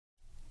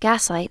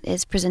Gaslight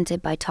is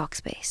presented by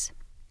Talkspace.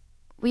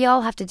 We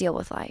all have to deal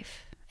with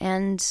life,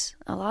 and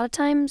a lot of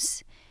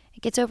times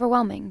it gets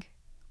overwhelming.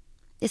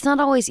 It's not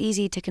always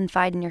easy to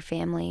confide in your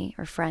family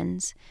or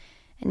friends,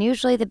 and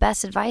usually the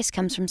best advice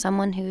comes from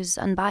someone who's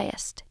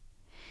unbiased.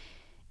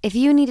 If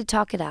you need to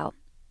talk it out,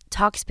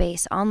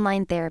 Talkspace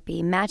Online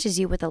Therapy matches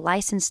you with a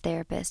licensed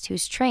therapist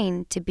who's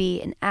trained to be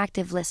an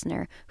active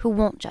listener who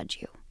won't judge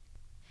you.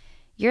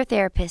 Your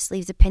therapist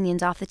leaves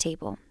opinions off the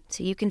table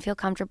so you can feel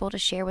comfortable to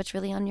share what's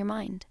really on your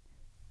mind.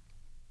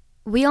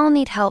 We all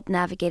need help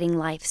navigating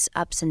life's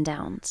ups and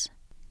downs.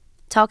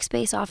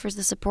 Talkspace offers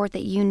the support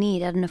that you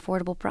need at an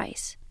affordable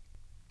price.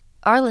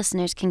 Our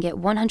listeners can get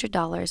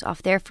 $100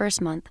 off their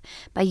first month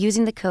by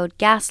using the code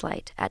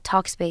GASLIGHT at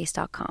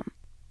Talkspace.com.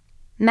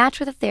 Match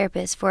with a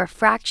therapist for a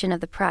fraction of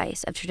the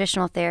price of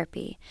traditional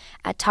therapy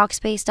at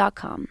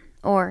Talkspace.com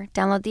or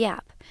download the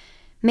app.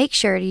 Make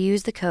sure to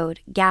use the code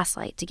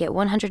GASLIGHT to get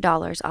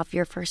 $100 off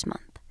your first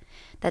month.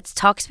 That's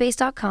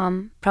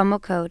Talkspace.com,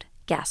 promo code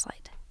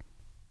GASLIGHT.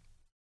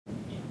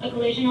 A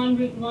collision on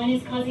Route 1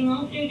 is causing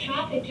all through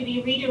traffic to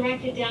be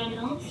redirected down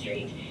Elm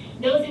Street.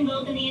 Those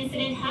involved in the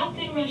incident have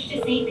been rushed to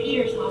St.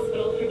 Peter's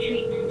Hospital for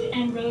treatment,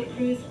 and road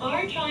crews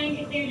are trying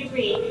to clear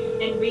debris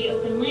and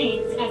reopen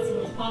lanes as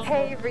soon as possible.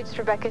 Hey, you've reached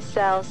Rebecca's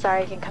cell.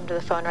 Sorry I can't come to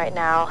the phone right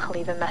now.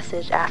 Leave a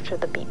message after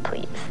the beep,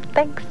 please.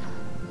 Thanks.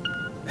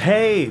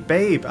 Hey,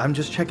 babe, I'm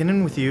just checking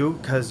in with you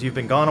because you've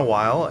been gone a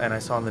while, and I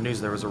saw in the news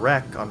there was a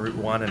wreck on Route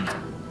 1 and...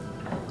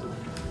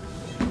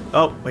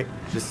 Oh, wait,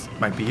 this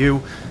might be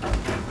you.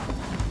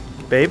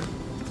 Babe?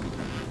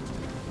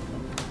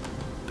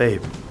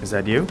 Babe, is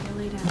that you?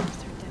 Lay down,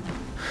 start dinner.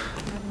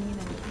 I haven't eaten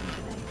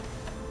anything today.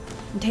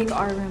 And take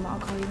our room, I'll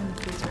call you when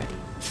the food's ready.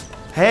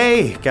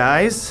 Hey,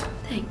 guys.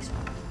 Thanks.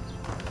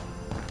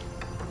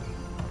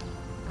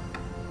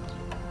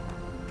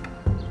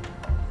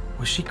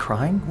 Was she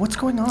crying? What's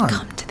going on?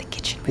 Come to the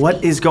kitchen with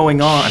What me. is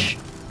going on? Shh.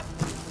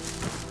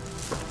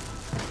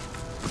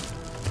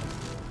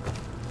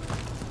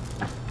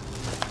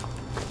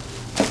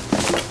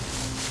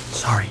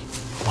 Sorry,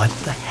 what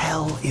the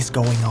hell is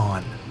going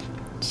on?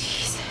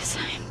 Jesus,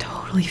 I am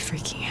totally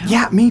freaking out.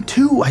 Yeah, me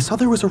too. I saw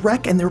there was a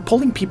wreck and they were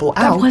pulling people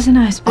out. That wasn't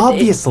us, but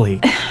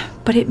Obviously.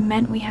 But it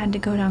meant we had to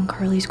go down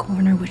Curly's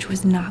Corner, which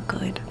was not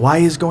good. Why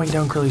is going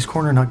down Curly's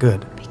Corner not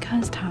good?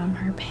 Because, Tom,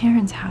 her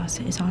parents' house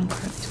is on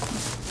Curly's Corner.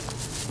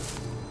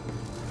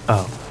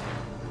 Oh.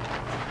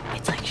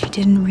 It's like she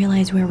didn't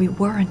realize where we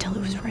were until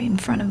it was right in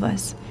front of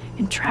us.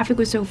 And traffic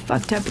was so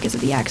fucked up because of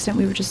the accident,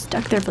 we were just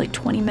stuck there for like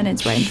 20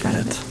 minutes right in front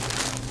of it.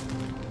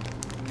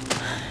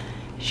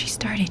 She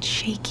started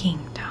shaking,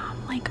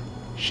 Tom, like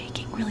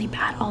shaking really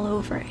bad all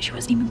over. She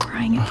wasn't even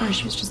crying at first.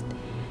 She was just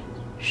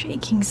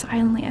shaking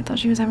silently. I thought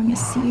she was having a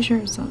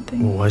seizure or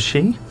something. Was she?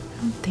 I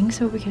don't think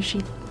so because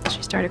she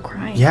started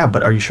crying. Yeah,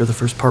 but are you sure the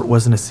first part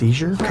wasn't a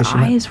seizure? Her She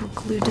eyes were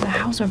glued to the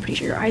house. I'm pretty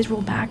sure your eyes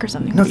rolled back or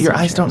something. No, with your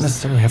eyes don't seizures.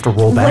 necessarily have to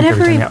roll back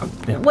Whatever every it time.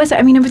 Yeah. was,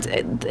 I mean,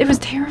 it was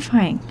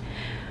terrifying.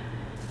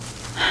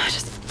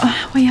 Just,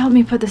 will you help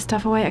me put this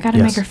stuff away? I gotta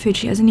Yes. make her food.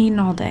 She hasn't eaten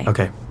all day.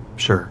 Okay,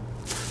 sure.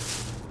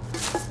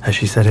 Has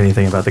she said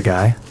anything about the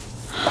guy?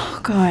 Oh,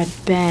 God,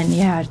 Ben,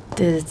 yeah,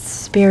 the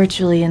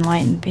spiritually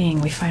enlightened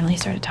being. We finally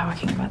started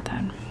talking about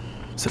that.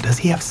 So does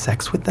he have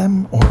sex with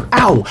them? Or...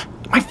 Ow!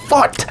 My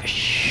foot!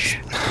 Shh.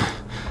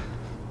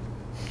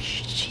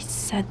 She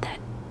said that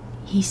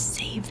he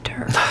saved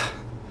her.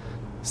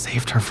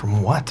 Saved her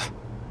from what?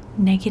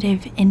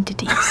 Negative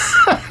entities.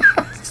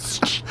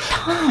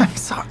 Tom,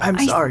 I'm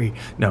sorry.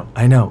 No,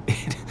 I know.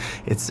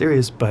 It's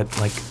serious, but,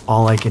 like,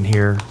 all I can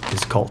hear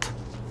is cult.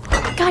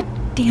 God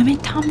damn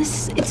it, Tom,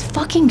 it's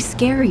fucking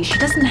scary. She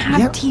doesn't have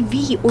Yeah,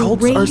 TV or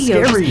cults radio. are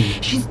scary.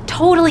 She's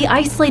totally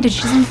isolated.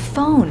 She's on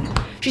phone.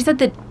 She said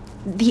that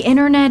the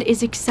internet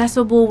is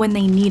accessible when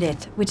they need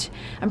it, which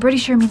I'm pretty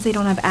sure means they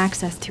don't have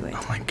access to it.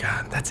 Oh my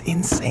god, that's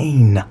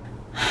insane.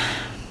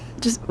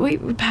 Just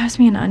wait, pass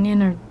me an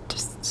onion or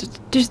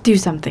just do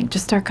something.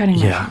 Just start cutting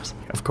mushrooms.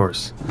 Of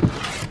course.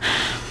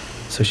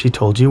 So she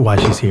told you why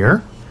she's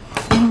here?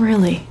 Not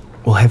really.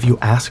 Well, have you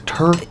asked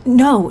her?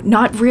 No,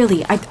 not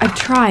really. I've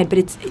tried, but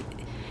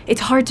it's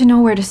hard to know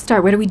where to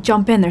start. Where do we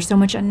jump in? There's so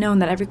much unknown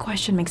that every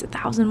question makes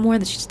 1,000 more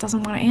that she just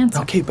doesn't want to answer.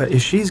 Okay, but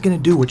if she's gonna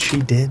do what she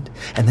did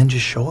and then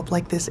just show up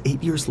like this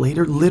 8 years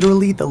later,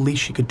 literally the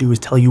least she could do is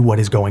tell you what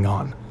is going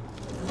on.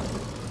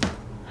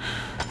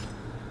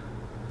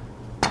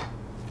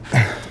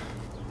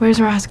 Where's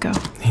Roscoe?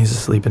 He's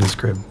asleep in his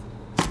crib.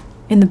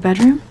 In the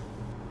bedroom?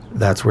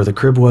 That's where the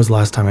crib was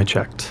last time I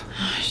checked.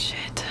 Oh,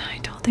 shit. I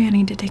told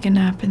Annie to take a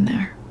nap in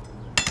there.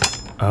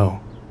 Oh.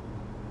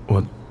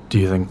 Well, do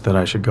you think that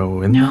I should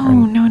go in there?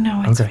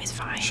 No. It's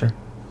fine. Sure.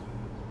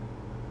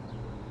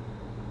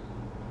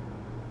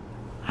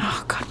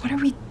 Oh, God, what are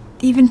we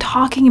even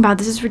talking about?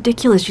 This is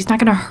ridiculous. She's not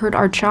going to hurt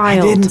our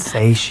child. I didn't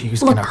say she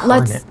was Look, gonna hurt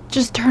let's it.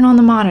 just turn on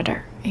the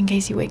monitor in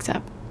case he wakes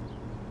up.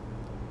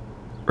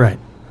 Right.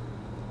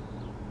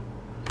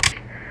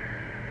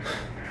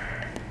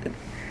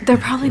 They're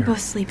probably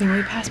both sleeping. Will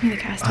you pass me the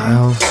cast iron?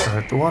 I'll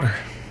start the water.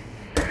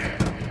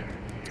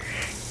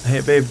 Hey,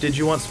 babe, did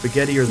you want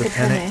spaghetti or the The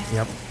penne? penne.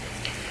 Yep.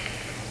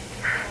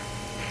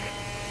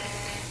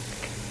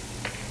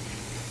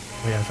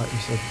 Wait, I thought you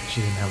said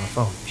she didn't have a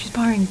phone. She's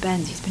borrowing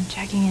Ben's. He's been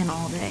checking in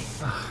all day.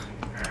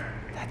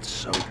 That's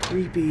so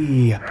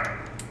creepy.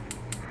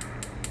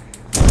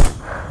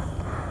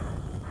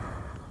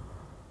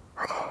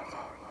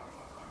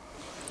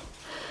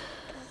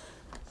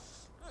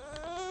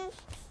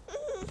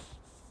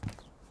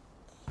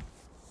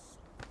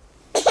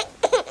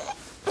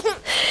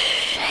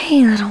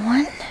 Hey, little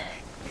one.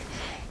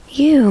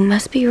 You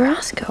must be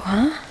Roscoe,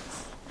 huh?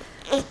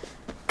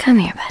 Come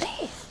here,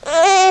 buddy.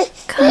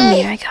 Come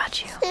here, I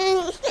got you.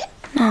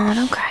 No,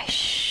 don't cry.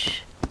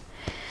 Shh.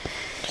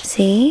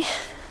 See?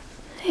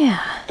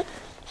 Yeah.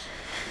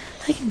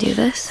 I can do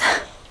this.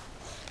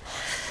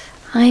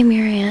 I'm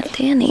your Aunt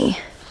Danny.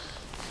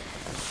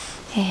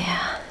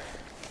 Yeah.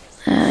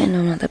 I know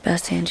I'm not the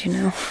best aunt, you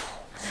know.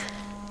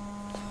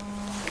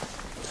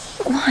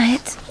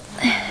 What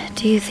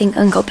do you think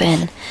Uncle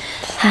Ben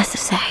has to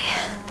say?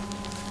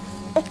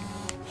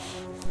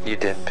 You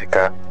didn't pick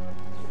up.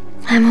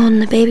 I'm holding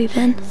the baby,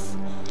 Ben.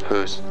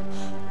 Whose?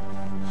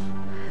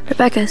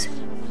 Rebecca's.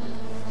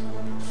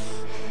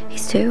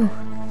 He's 2.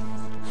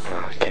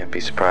 Well, I can't be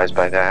surprised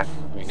by that.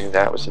 We knew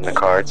that was in the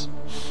cards.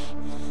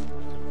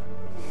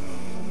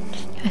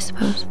 I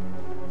suppose.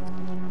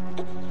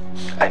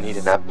 I need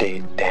an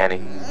update,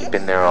 Danny. You've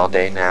been there all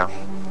day now.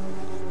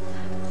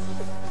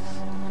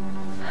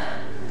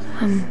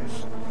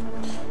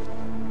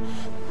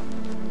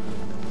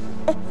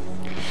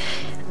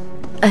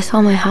 I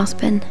saw my house,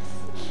 Ben.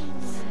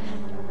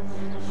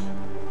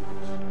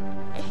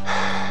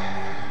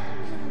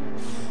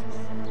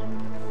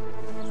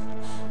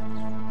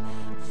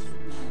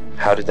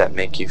 How did that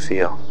make you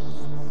feel?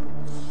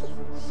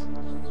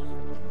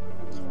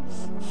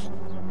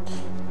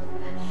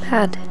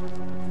 Bad.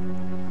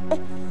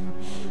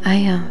 I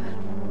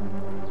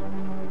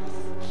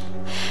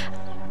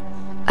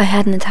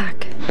had an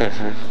attack.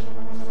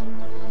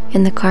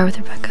 In the car with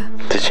Rebecca.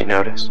 Did she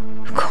notice?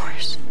 Of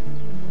course.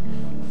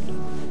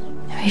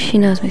 I mean, she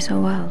knows me so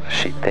well.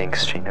 She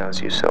thinks she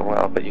knows you so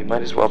well, but you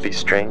might as well be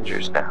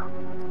strangers now.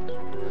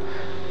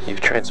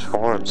 You've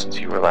transformed since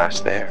you were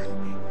last there.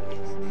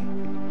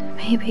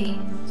 Maybe.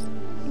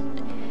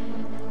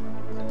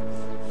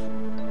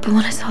 But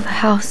when I saw the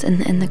house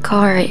and the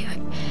car,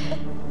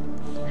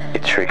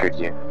 It triggered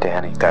you,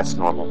 Danny. That's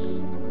normal.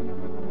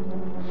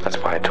 That's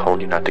why I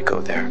told you not to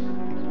go there.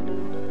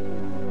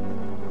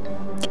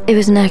 it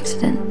was an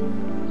accident.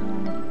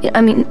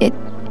 I mean,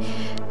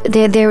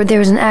 there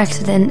was an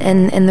accident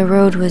and the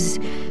road was...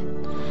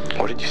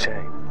 What did you say?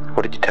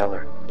 What did you tell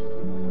her?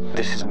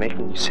 This is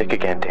making you sick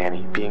again,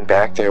 Danny. Being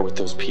back there with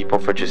those people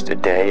for just a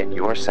day and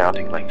you're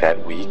sounding like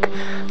that weak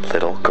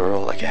little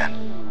girl again.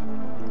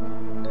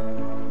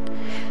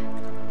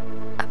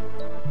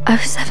 I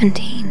was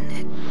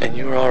 17. And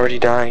you were already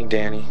dying,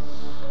 Danny.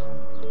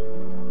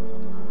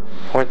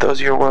 Weren't those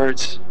your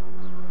words?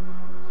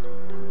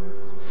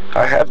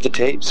 I have the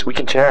tapes. We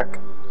can check.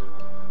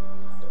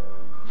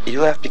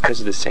 You left because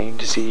of the same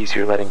disease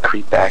you're letting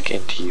creep back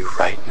into you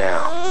right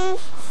now.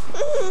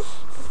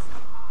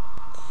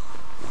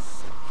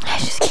 I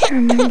just can't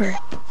remember.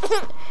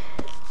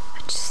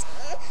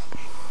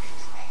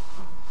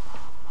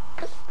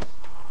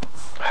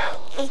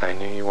 I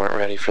knew you weren't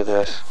ready for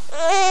this.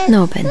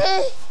 No, Ben.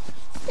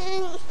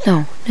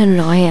 No,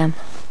 I am.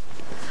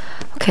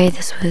 Okay,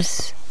 this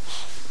was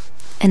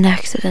an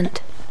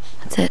accident.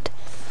 That's it.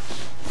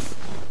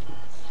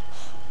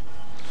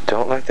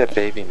 Don't let that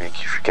baby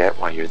make you forget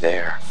why you're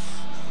there.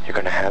 You're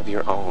gonna have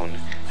your own,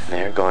 and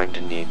they're going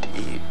to need to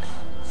eat.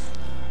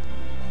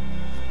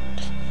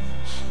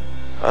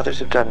 Others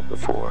have done it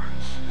before,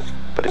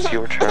 but it's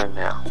your turn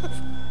now.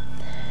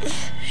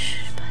 Shh,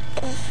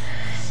 buddy.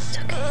 It's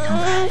okay, don't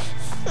cry.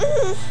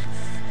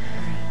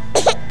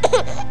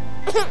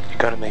 You're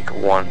gonna make a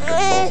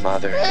wonderful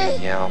mother,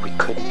 Danielle. We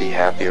couldn't be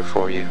happier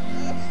for you.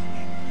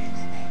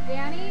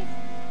 Danny,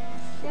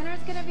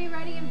 dinner's gonna be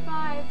ready in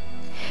 5.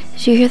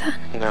 Did you hear that?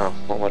 No,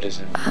 well, what is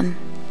it?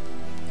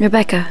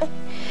 Rebecca.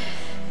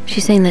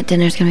 She's saying that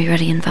dinner's gonna be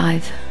ready in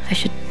 5. I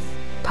should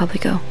probably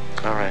go.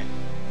 All right.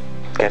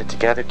 Get it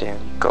together, Danny.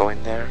 Go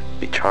in there,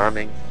 be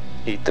charming,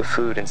 eat the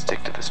food, and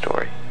stick to the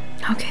story.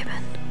 Okay,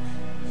 Ben.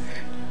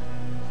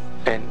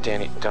 And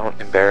Danny, don't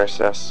embarrass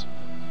us.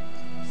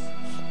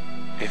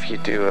 If you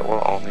do, it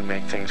will only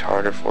make things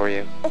harder for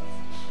you.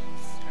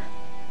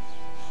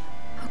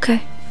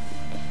 Okay.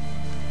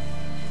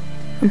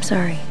 I'm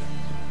sorry.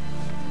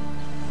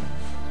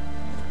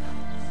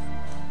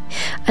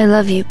 I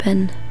love you,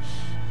 Ben.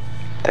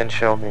 Then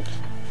show me.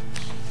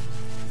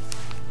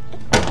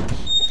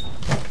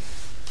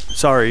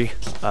 Sorry,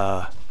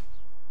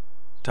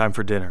 time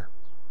for dinner.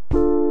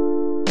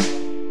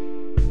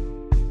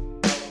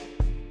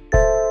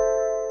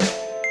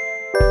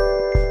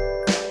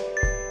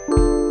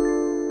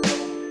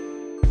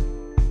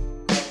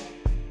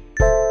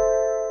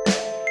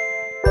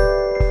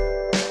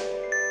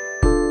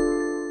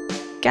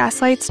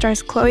 Gaslight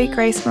stars Chloe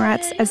Grace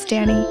Moretz as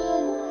Danny,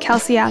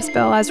 Kelsey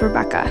Aspel as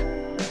Rebecca,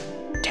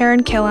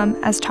 Taran Killam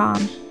as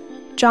Tom,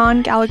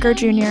 John Gallagher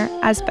Jr.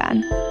 as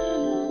Ben,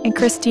 and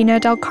Christina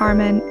Del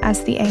Carmen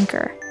as the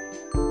anchor.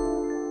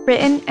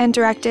 Written and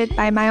directed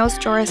by Miles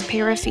Joris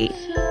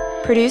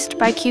Pay-Rafit. Produced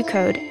by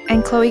Q-Code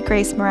and Chloe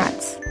Grace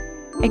Moretz.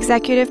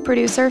 Executive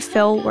producer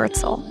Phil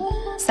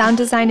Wurtzel. Sound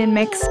design and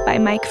mix by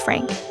Mike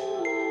Frank.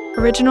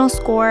 Original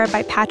score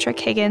by Patrick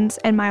Higgins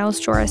and Miles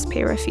Joris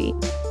Pay-Rafit.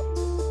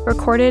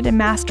 Recorded and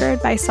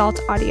mastered by Salt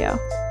Audio.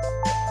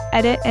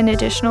 Edit and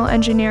additional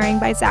engineering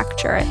by Zach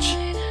Jurich.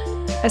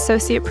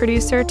 Associate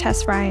producer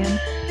Tess Ryan.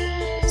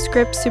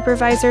 Script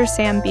supervisor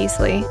Sam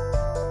Beasley.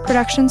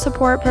 Production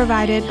support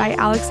provided by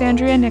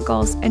Alexandria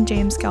Nichols and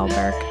James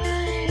Gelberg.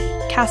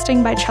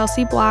 Casting by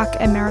Chelsea Block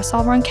and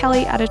Marisol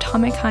Roncalli at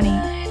Atomic Honey.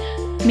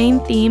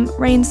 Main theme,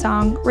 Rain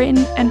Song,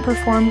 written and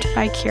performed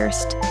by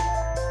Kirst.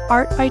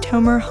 Art by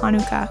Tomer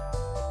Hanukkah.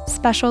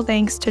 Special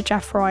thanks to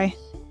Jeff Roy.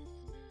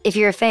 If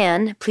you're a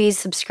fan, please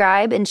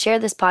subscribe and share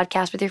this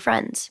podcast with your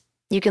friends.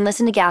 You can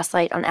listen to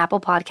Gaslight on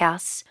Apple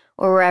Podcasts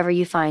or wherever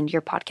you find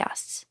your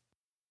podcasts.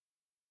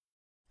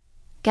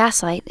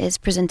 Gaslight is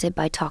presented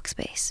by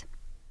Talkspace.